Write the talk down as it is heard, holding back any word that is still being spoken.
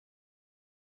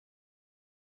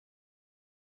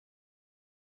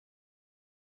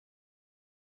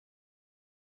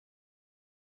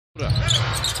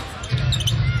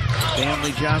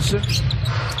Stanley Johnson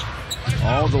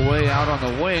all the way out on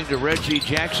the wing to Reggie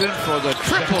Jackson for the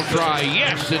triple try.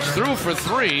 Yes, it's through for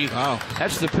three. Wow.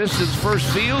 That's the Pistons' first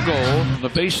field goal. The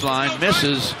baseline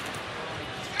misses.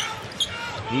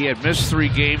 He had missed 3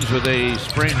 games with a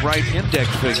sprained right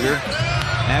index finger.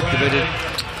 Activated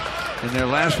in their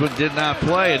last one, did not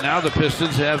play, and now the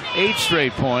Pistons have 8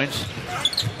 straight points.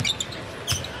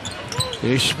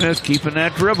 Ish Smith keeping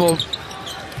that dribble.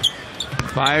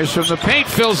 Fires from the paint,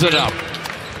 fills it up.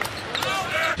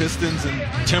 Pistons and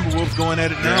Timberwolves going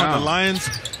at it now. Yeah. The Lions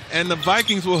and the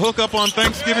Vikings will hook up on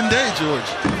Thanksgiving Day, George.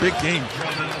 Big game.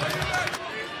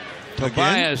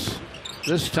 Tobias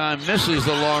this time misses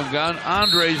the long gun.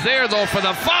 Andre's there, though, for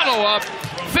the follow-up.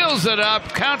 Fills it up.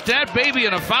 Count that baby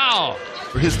in a foul.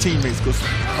 For his teammates, because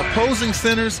opposing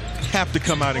centers have to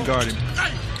come out and guard him.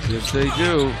 Yes, they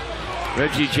do.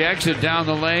 Reggie Jackson down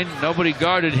the lane. Nobody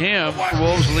guarded him.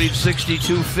 Wolves lead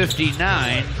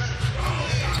 62-59.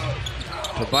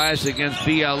 Tobias against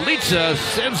Bialica.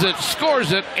 Sends it,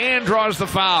 scores it, and draws the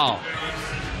foul.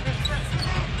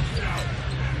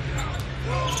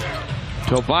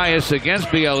 Tobias against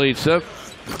Bialica.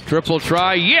 Triple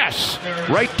try. Yes!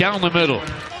 Right down the middle.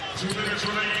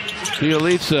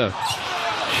 Bialica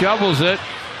shovels it.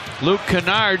 Luke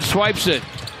Kennard swipes it.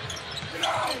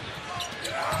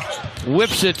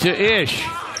 Whips it to Ish.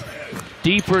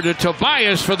 Deeper to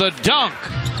Tobias for the dunk.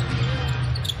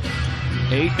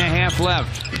 8.5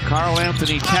 left. Karl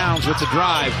Anthony Towns with the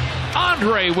drive.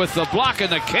 Andre with the block and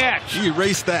the catch. He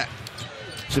erased that.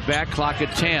 It's a back clock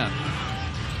at 10.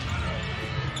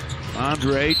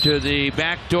 Andre to the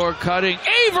backdoor cutting.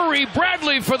 Avery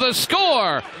Bradley for the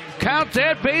score. Count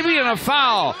that baby and a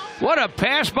foul. What a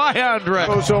pass by Andre.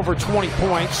 Goes over 20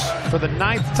 points for the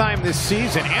 9th time this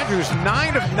season. Andrews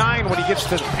 9 of 9 when he gets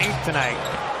to the paint tonight.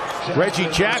 Reggie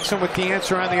Jackson with the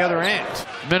answer on the other end.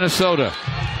 Minnesota.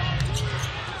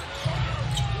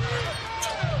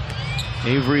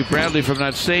 Avery Bradley from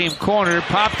that same corner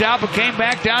popped out but came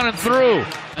back down and through.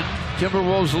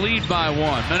 Timberwolves lead by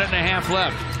 1. 1.5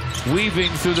 left.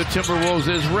 Weaving through the Timberwolves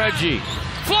is Reggie.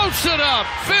 Floats it up,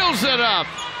 fills it up,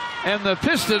 and the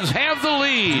Pistons have the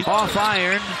lead. Off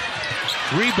iron.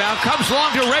 Rebound comes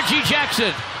long to Reggie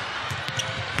Jackson.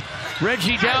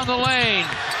 Reggie down the lane.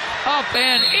 Up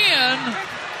and in.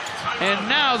 And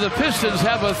now the Pistons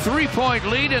have a 3-point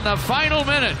lead in the final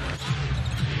minute.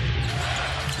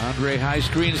 Andre high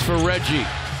screens for Reggie.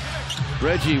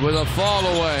 Reggie with a fall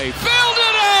away. Filled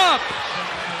it up!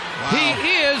 Wow.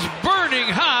 He is burning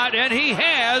hot, and he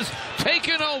has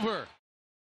taken over.